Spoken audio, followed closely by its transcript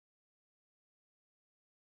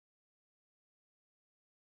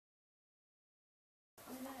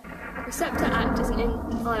Receptor act as an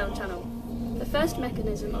ion channel. The first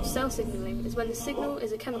mechanism of cell signalling is when the signal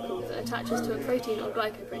is a chemical that attaches to a protein or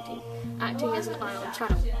glycoprotein, acting as an ion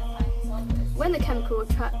channel. When the chemical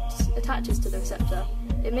attaches to the receptor,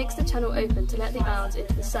 it makes the channel open to let the ions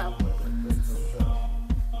into the cell.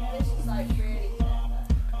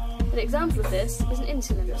 An example of this is an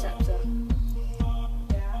insulin receptor.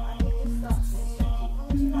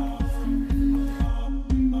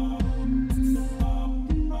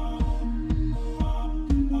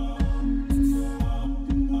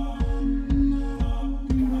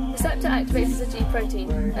 Receptor activates as a G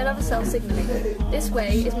protein, another cell signalling. This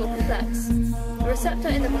way is more complex. A receptor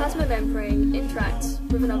in the plasma membrane interacts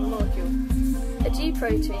with another molecule. A G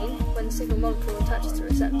protein, when the signal molecule attaches to the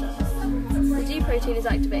receptor. The G protein is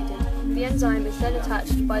activated. The enzyme is then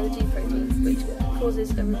attached by the G protein, which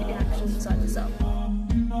causes a reaction inside the cell.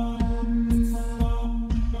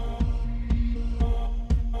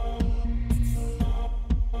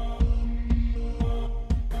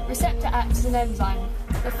 Receptor acts as an enzyme.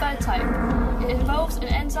 The third type. It involves an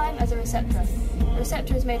enzyme as a receptor. The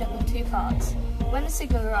receptor is made up of two parts. When the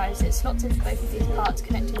signal arrives, it slots into both of these parts,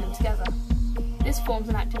 connecting them together. This forms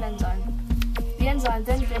an active enzyme. The enzyme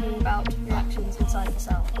then brings about reactions inside the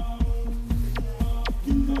cell.